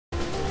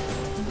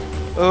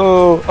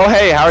Oh,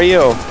 hey, how are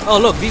you? Oh,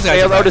 look, these guys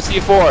Say are hello back. to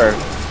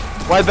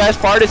C4. My best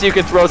part is you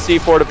can throw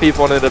C4 to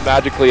people and it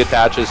magically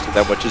attaches to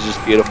them, which is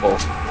just beautiful.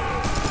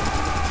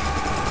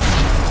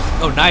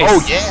 Oh, nice.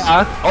 Oh,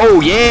 yeah.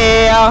 Oh,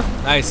 yeah.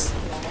 Nice.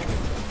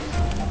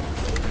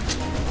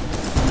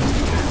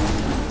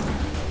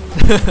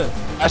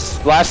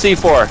 Last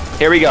C4.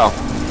 Here we go.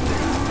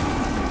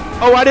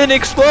 Oh, I didn't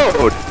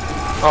explode.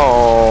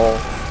 Oh.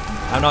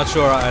 I'm not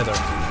sure either.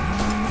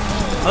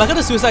 I like how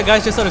the suicide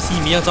guys just sort of see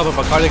me on top of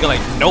a car, they go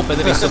like, nope, and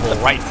then they swivel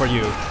right for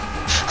you.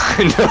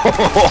 No.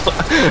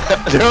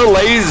 They're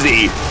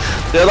lazy.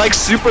 They're like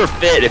super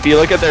fit. If you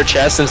look at their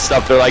chests and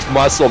stuff, they're like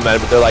muscle men,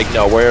 but they're like,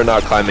 no, we're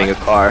not climbing a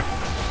car.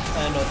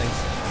 No thanks.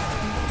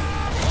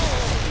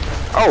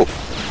 Oh.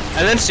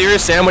 And then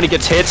Serious Sam, when he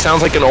gets hit,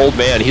 sounds like an old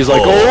man. He's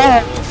like,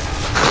 oh.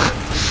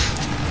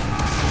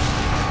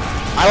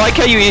 I like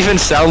how you even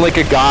sound like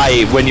a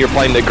guy when you're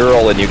playing the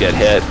girl and you get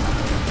hit.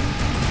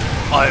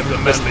 I am the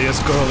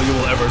manliest girl you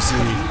will ever see.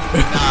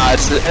 Nah,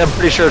 I'm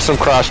pretty sure some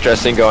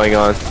cross-dressing going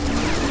on.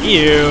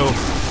 Ew.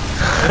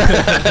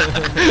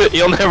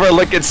 You'll never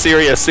look at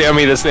Serious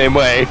Sammy the same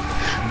way.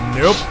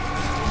 Nope.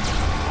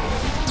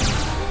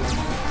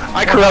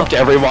 I corrupt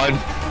everyone.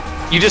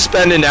 You just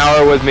spend an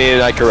hour with me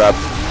and I corrupt.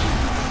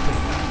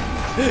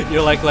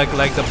 You're like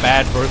the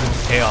bad version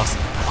of Chaos.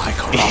 I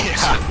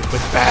corrupt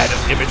with bad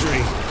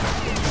imagery.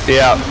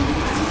 Yeah.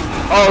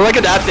 Oh, look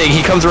at that thing.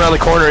 He comes around the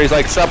corner. He's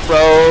like, sup,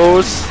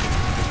 bros?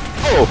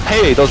 Oh,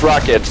 hey, those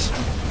rockets.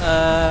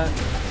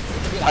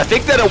 I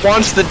think that it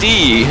wants the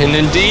D, and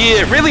in D,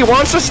 it really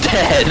wants us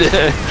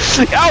dead.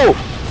 Oh!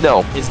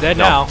 No. It's dead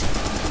now.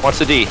 Wants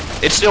the D.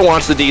 It still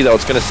wants the D, though.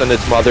 It's gonna send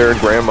its mother and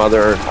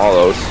grandmother and all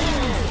those.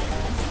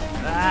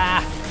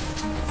 Ah.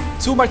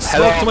 Too much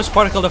smoke, too much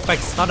particle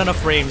effects, not enough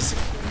frames.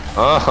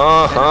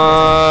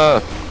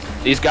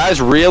 These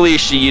guys really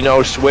should, you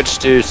know, switch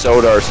to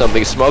soda or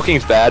something.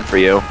 Smoking's bad for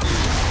you.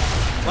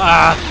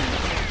 Ah.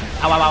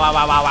 Ow, ow, ow, ow,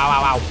 ow, ow,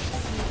 ow, ow.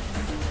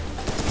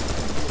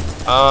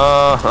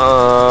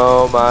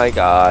 Oh my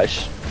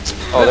gosh.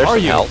 Oh, there's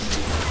some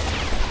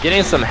health.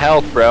 Getting some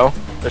health, bro.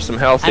 There's some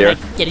health here. I'm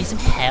like getting some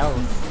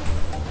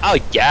health. Oh,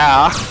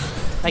 yeah.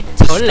 Like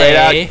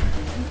totally.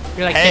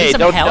 You're like Hey, getting some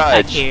don't health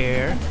back judge.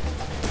 here.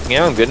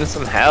 Yeah, I'm getting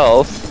some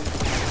health.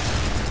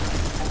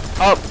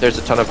 Oh, there's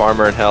a ton of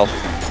armor and health.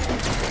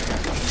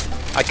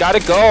 I gotta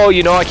go,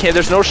 you know, I can't,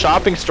 there's no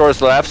shopping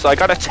stores left, so I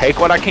gotta take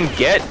what I can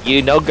get,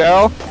 you know,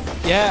 girl?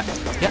 Yeah,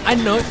 I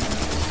know.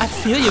 I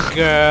feel you,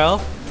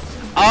 girl.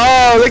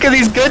 Oh, look at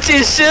these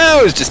Gucci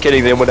shoes! Just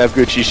kidding, they wouldn't have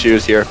Gucci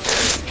shoes here.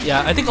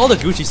 Yeah, I think all the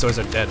Gucci stores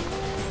are dead.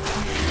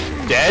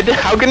 Dead?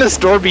 How can a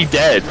store be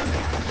dead?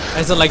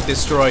 As in, like,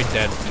 destroyed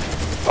dead.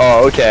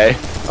 Oh, okay.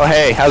 Oh,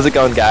 hey, how's it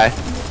going, guy?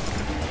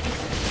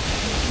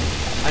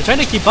 I'm trying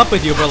to keep up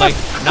with you, but, like,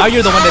 now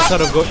you're the one that's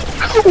sort of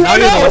now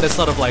you're the one that's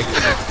sort of, like,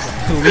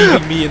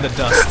 leaving me in the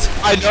dust.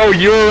 I know,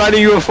 you were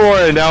running before,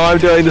 and now I'm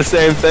doing the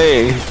same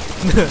thing.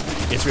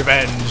 It's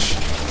revenge.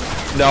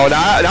 No,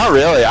 not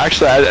really.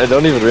 Actually, I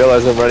don't even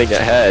realize I'm running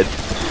ahead.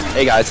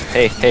 Hey, guys.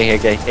 Hey,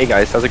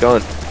 guys. How's it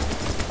going?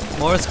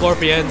 More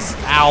scorpions.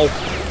 Ow.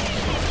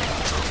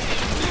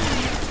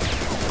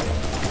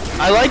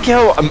 I like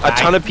how a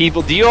ton of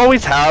people... Do you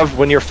always have,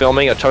 when you're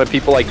filming, a ton of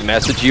people, like,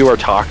 message you or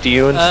talk to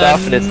you and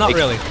stuff? And it's not like,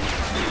 really.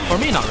 For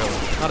me, not really.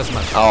 Not as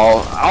much.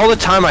 Oh, all the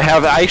time I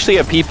actually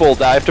have people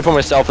that I have to put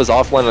myself as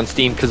offline on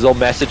Steam because they'll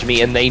message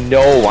me and they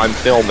know I'm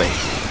filming.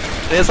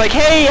 And it's like,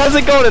 hey, how's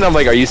it going? And I'm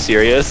like, are you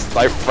serious?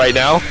 Like, right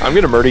now? I'm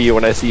gonna murder you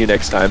when I see you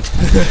next time.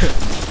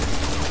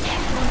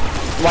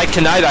 Like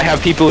tonight, I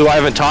have people who I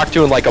haven't talked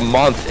to in like a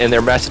month and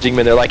they're messaging me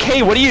and they're like,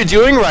 hey, what are you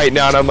doing right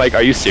now? And I'm like,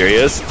 are you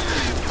serious?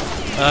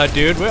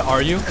 Dude, where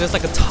are you? There's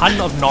like a ton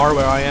of gnar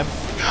where I am.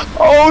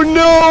 Oh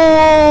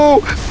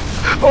no!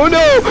 Oh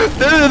no!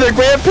 They're their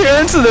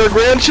grandparents and their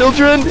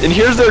grandchildren, and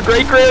here's their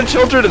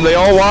great-grandchildren, and they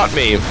all want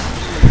me.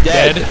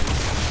 Dead.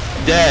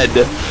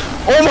 Dead.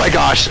 Oh my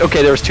gosh!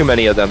 Okay, there was too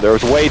many of them. There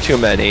was way too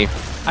many.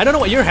 I don't know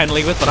what you're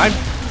handling with, but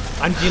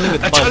I'm dealing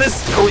with a bugs. ton of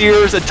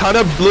clears, a ton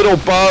of little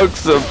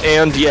bugs,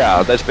 and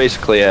yeah, that's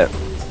basically it.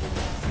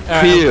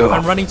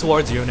 I'm running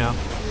towards you now.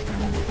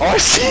 Oh, I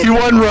see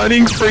one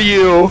running for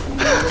you.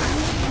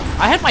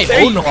 I had my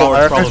own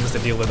horror problems to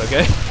deal with,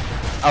 okay?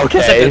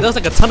 Okay. There's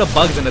like a ton of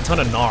bugs and a ton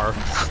of gnar.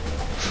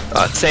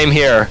 Same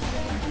here.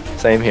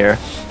 Same here.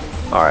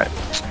 Alright.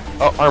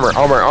 Oh, armor.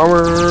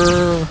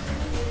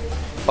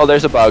 Oh,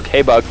 there's a bug.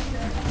 Hey, bug.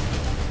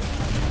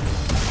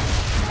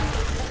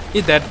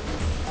 He's dead.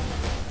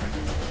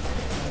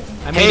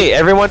 Hey,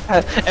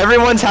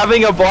 everyone's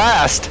having a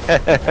blast.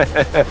 Okay.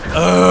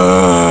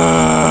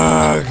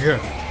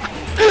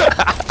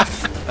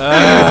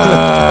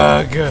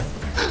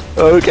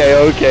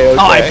 Oh,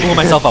 I blew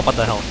myself up. What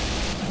the hell?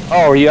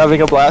 Oh, are you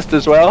having a blast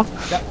as well?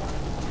 Yep.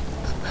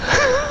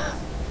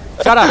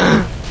 Shut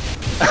up.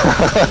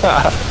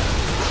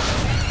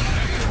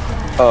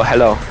 Oh,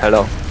 hello.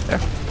 There.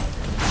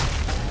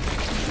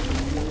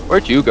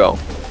 Where'd you go?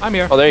 I'm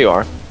here. Oh, there you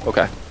are.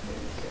 Okay.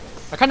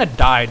 I kind of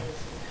died.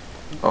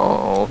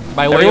 Oh.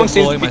 By way Everyone of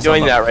seems blowing to be myself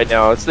doing up. that right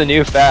now. It's the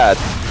new fad.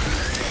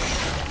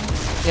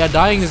 Yeah,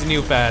 dying is a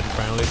new fad,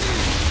 apparently.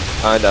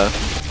 Kinda.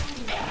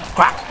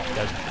 Crack!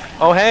 Dead.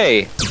 Oh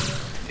hey,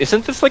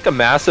 isn't this like a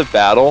massive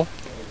battle?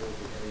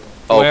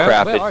 Oh Where?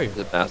 crap! Where are It's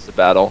you? a massive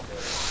battle.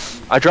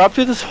 I dropped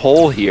through this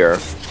hole here.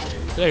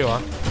 There you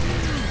are.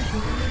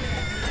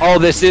 Oh,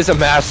 this is a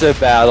massive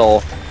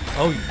battle.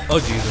 Oh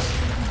Jesus.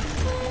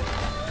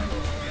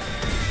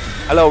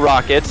 Hello,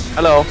 rockets.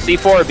 Hello.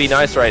 C4 would be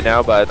nice right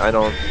now, but I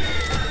don't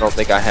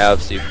think I have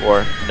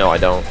C4. No, I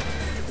don't.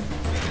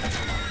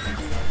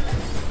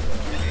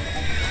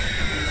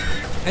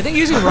 I think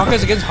using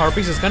rockets against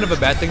harpies is kind of a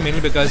bad thing,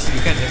 mainly because you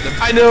can't hit them.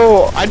 I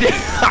know. I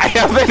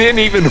haven't hit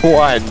even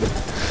one.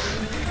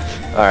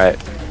 All right.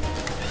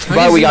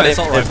 But we got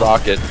infinite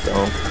rockets, so.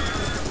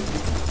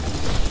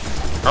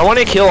 I want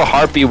to kill a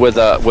harpy with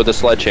a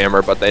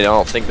sledgehammer, but they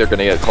don't think they're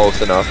gonna get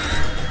close enough.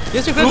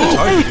 Yes, you're gonna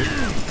charge you.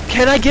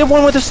 Can I get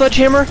one with a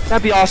sledgehammer?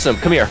 That'd be awesome.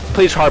 Come here,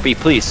 please, harpy,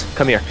 please.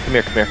 Come here, come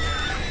here, come here.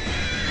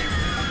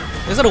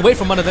 You just gotta wait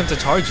for one of them to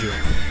charge you.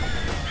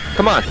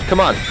 Come on, come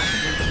on.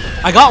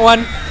 I got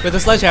one with a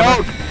sledgehammer.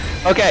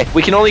 Oh, okay,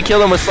 we can only kill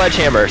them with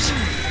sledgehammers.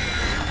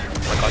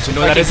 Oh my god, you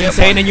know that is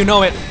insane, and you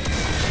know it.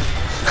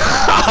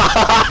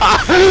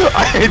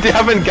 I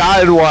haven't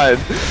gotten one.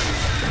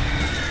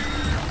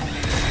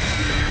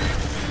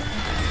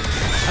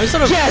 I'm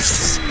sort of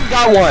Yes,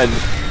 got one.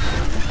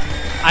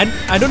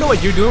 I don't know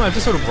what you're doing. I'm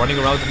just sort of running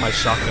around with my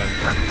shotgun.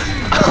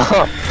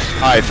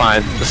 All right,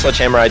 fine. The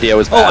sledgehammer idea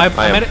was Oh,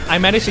 bad. I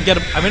managed to get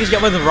one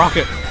with a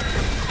rocket.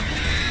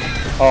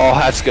 Oh,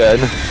 that's good.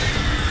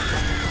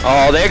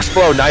 Oh, they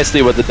explode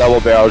nicely with the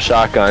double-barreled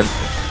shotgun.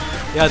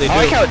 Yeah, they do.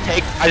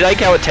 I like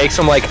how it takes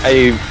them like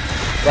a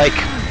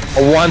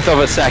 1/10 of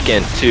a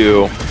second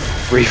to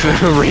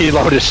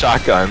reload his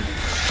shotgun.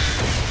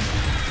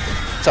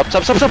 Sup.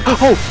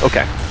 Oh,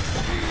 okay.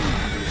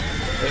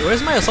 Wait,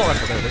 where's my assault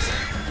rifle? There it is.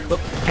 Whoop.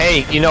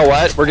 Hey, you know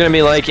what? We're gonna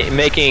be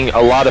making a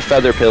lot of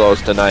feather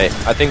pillows tonight.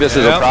 I think this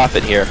is a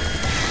profit here.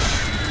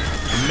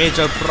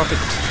 Major profit.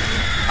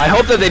 I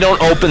hope that they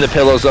don't open the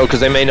pillows though, because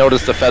they may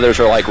notice the feathers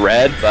are like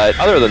red. But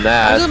other than I'm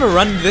that, just gonna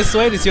run this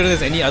way to see if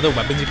there's any other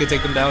weapons you can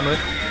take them down with.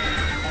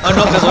 Oh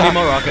no, there's only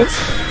more rockets.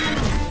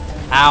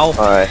 Ow.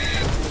 all right.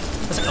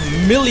 There's like a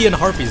million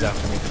harpies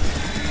after me.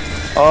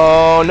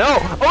 Oh no!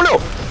 Oh no!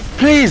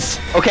 Please!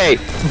 Okay,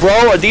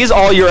 bro, are these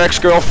all your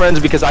ex-girlfriends?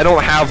 Because I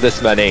don't have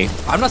this many.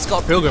 I'm not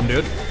Scott Pilgrim,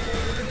 dude.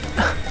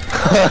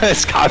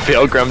 Scott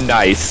Pilgrim,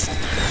 nice.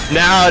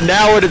 Now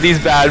what are these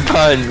bad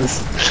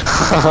puns?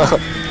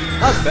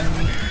 Not bad.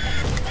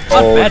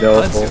 Oh, Not bad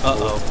no. puns.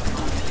 Uh-oh.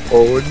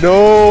 Oh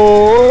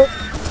no!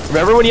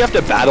 Remember when you have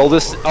to battle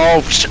this?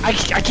 Oh,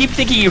 I keep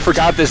thinking you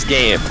forgot this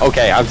game.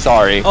 Okay, I'm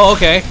sorry. Oh,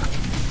 okay.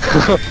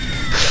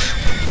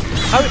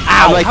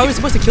 How are we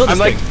supposed to kill this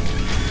thing?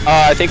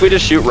 I think we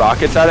just shoot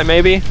rockets at it,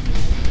 maybe?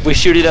 We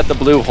shoot it at the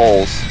blue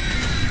holes.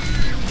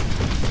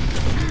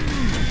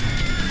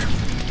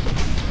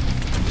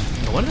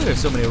 No wonder there's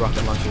so many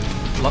rocket launchers.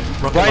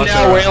 Right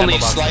now, we only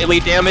slightly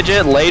damage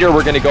it. Later,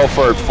 we're gonna go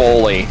for it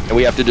fully, and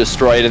we have to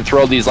destroy it and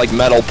throw these like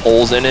metal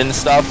poles in and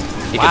stuff.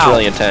 It gets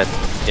really intense.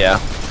 Yeah.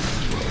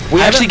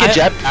 We actually get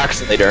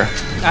jetpacks later.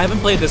 I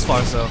haven't played this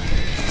far, so.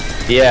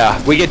 Yeah,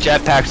 we get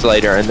jetpacks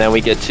later, and then we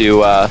get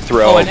to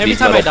throw. Oh, and every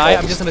time I die,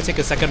 poles. I'm just gonna take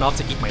a second off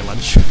to eat my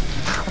lunch.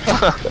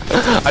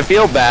 I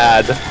feel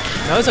bad.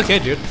 No, it's okay,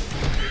 dude.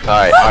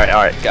 All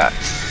right, got.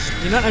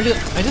 You know what? I'm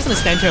just gonna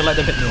stand here and let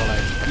them hit me while I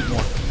eat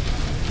more.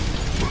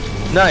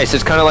 Nice.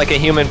 It's kind of like a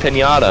human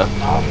pinata.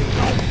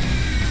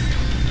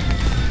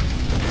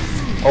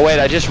 Oh wait,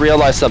 I just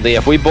realized something.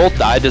 If we both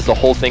die, does the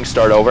whole thing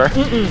start over?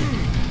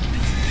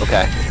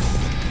 Okay.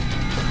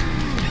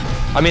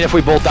 I mean, if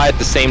we both die at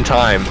the same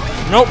time.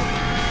 Nope.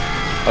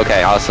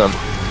 Okay, awesome.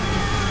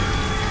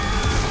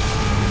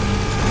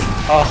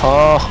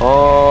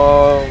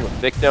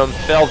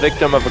 Fell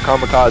victim of a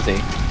kamikaze.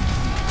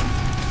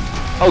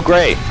 Oh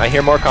great, I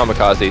hear more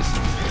kamikazes.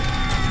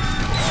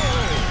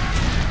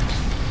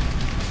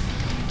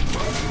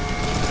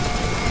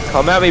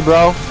 Come at me,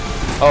 bro.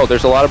 Oh,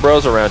 there's a lot of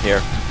bros around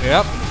here.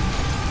 Yep.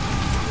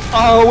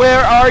 Oh,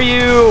 where are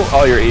you?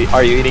 Oh,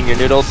 are you eating your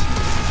noodles?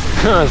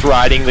 I was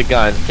riding the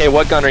gun. Okay,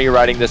 what gun are you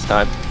riding this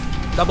time?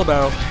 Double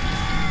barrel.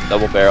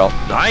 Double barrel.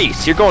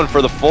 Nice, you're going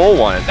for the full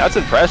one. That's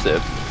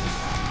impressive.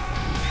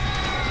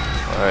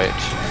 Alright.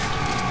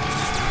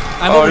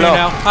 I'm over here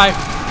now. Hi.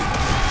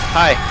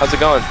 Hi, how's it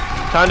going?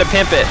 Time to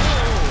pimp it.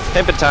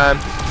 Pimp it time.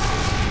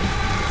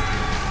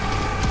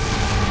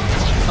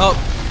 Oh,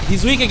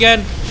 he's weak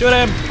again. Shoot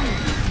him.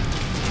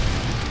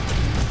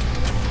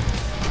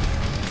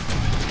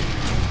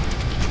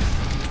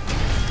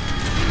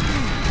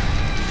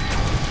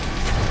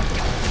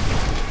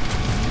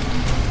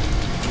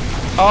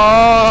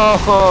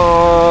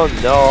 Oh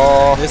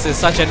no! This is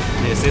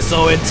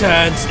so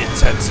intense.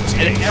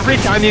 And every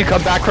time you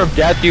come back from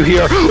death, you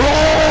hear.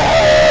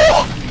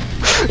 Oh!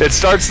 It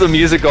starts the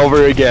music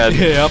over again.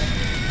 Yep.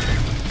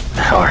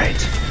 All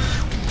right.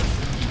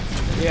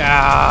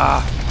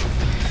 Yeah.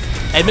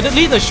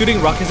 Admittedly, the shooting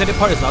rockets at it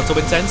part is not so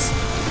intense.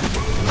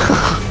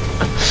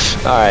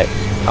 All right.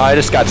 I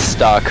just got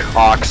stuck.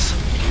 Ox.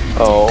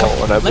 Oh,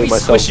 when I blew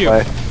myself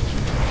away.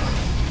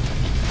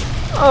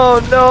 Oh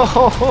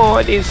no,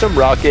 I need some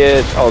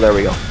rockets. Oh, there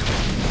we go.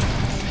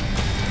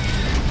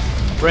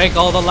 Break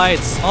all the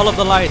lights. All of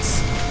the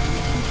lights.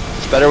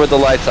 It's better with the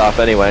lights off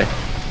anyway.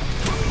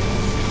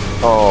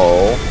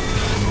 Oh.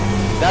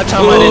 That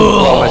time I didn't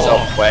blow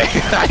myself away.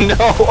 I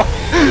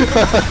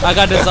know. I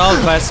got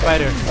dissolved by a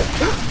spider.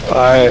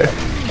 Alright.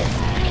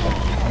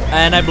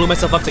 And I blew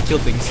myself up to kill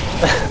things.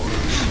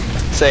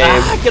 Same.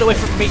 Ah, get away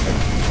from me.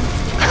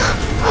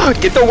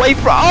 Get away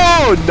from.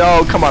 Oh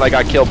no, come on, I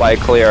got killed by a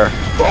clear.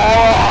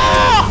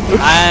 Oh!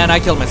 And I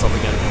killed myself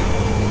again.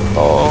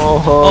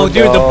 Oh,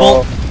 dude,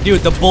 no.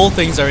 the bull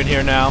things are in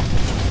here now.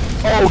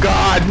 Oh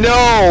god,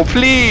 no,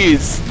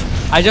 please.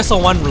 I just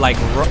saw one like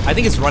I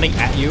think it's running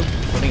at you,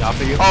 running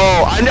off of you.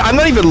 Oh, I'm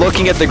not even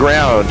looking at the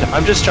ground.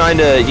 I'm just trying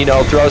to, you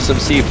know, throw some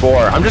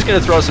C4. I'm just gonna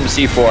throw some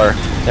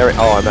C4. There.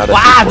 Oh, I'm out of.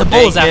 Wow, C4. the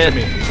bull's after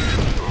me.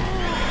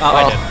 Oh,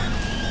 I did.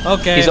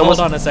 Okay, He's hold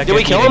almost, on a second. Did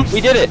we kill him? We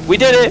did it. We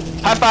did it.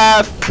 High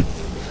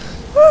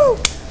five. Woo!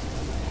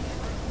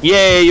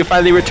 Yay! You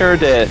finally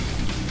returned it.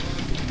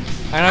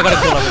 And I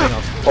gotta kill everything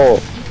else.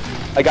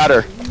 Oh, I got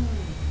her.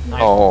 Nice.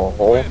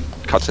 Oh,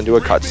 cuts into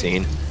a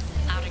cutscene.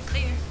 Loud and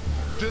clear.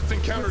 Just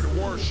encountered a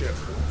warship.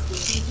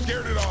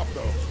 Scared it off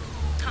though.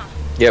 Huh.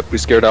 Yep, we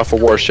scared off a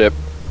warship.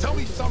 Tell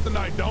me something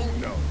I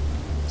don't know.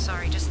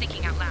 Sorry, just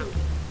thinking out loud.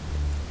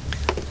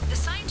 The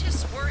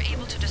scientists were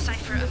able to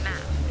decipher a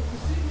map.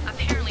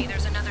 Apparently,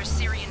 there's another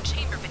Syrian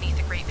chamber beneath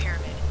the Great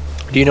Pyramid.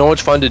 Do you know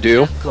what's fun to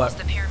do? What?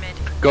 The pyramid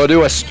Go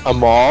to a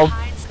mall,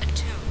 hides a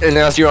tomb. and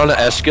as you're on the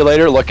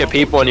escalator, look at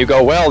people, and you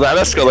go, "Well, that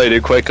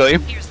escalated quickly."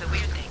 Here's the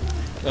weird thing.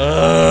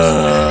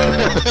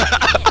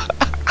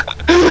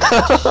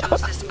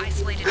 Shows this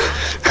isolated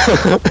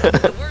island.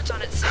 The words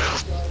on it say,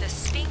 the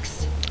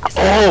Sphinx is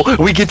Oh,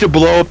 we get to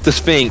blow up the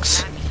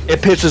Sphinx.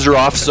 It pisses her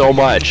off so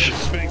much. The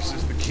Sphinx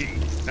is the key.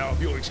 Now,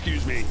 if you'll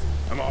excuse me,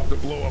 I'm off to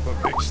blow up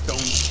a big stone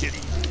kitty.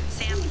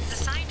 Sam, the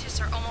scientists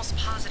are almost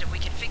positive we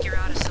can figure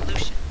out a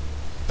solution.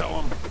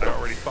 Tell them I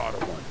already thought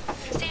of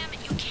one. Sam,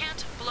 you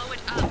can't blow it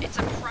up. It's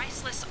a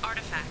priceless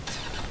artifact.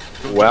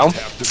 You'll Well?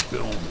 just have to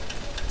film.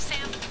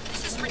 Sam,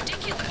 this is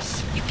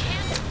ridiculous. You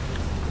can't.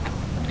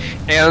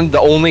 And the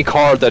only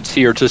card that's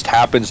here just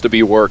happens to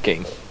be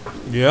working.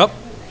 Yep.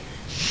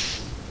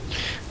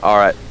 All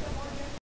right.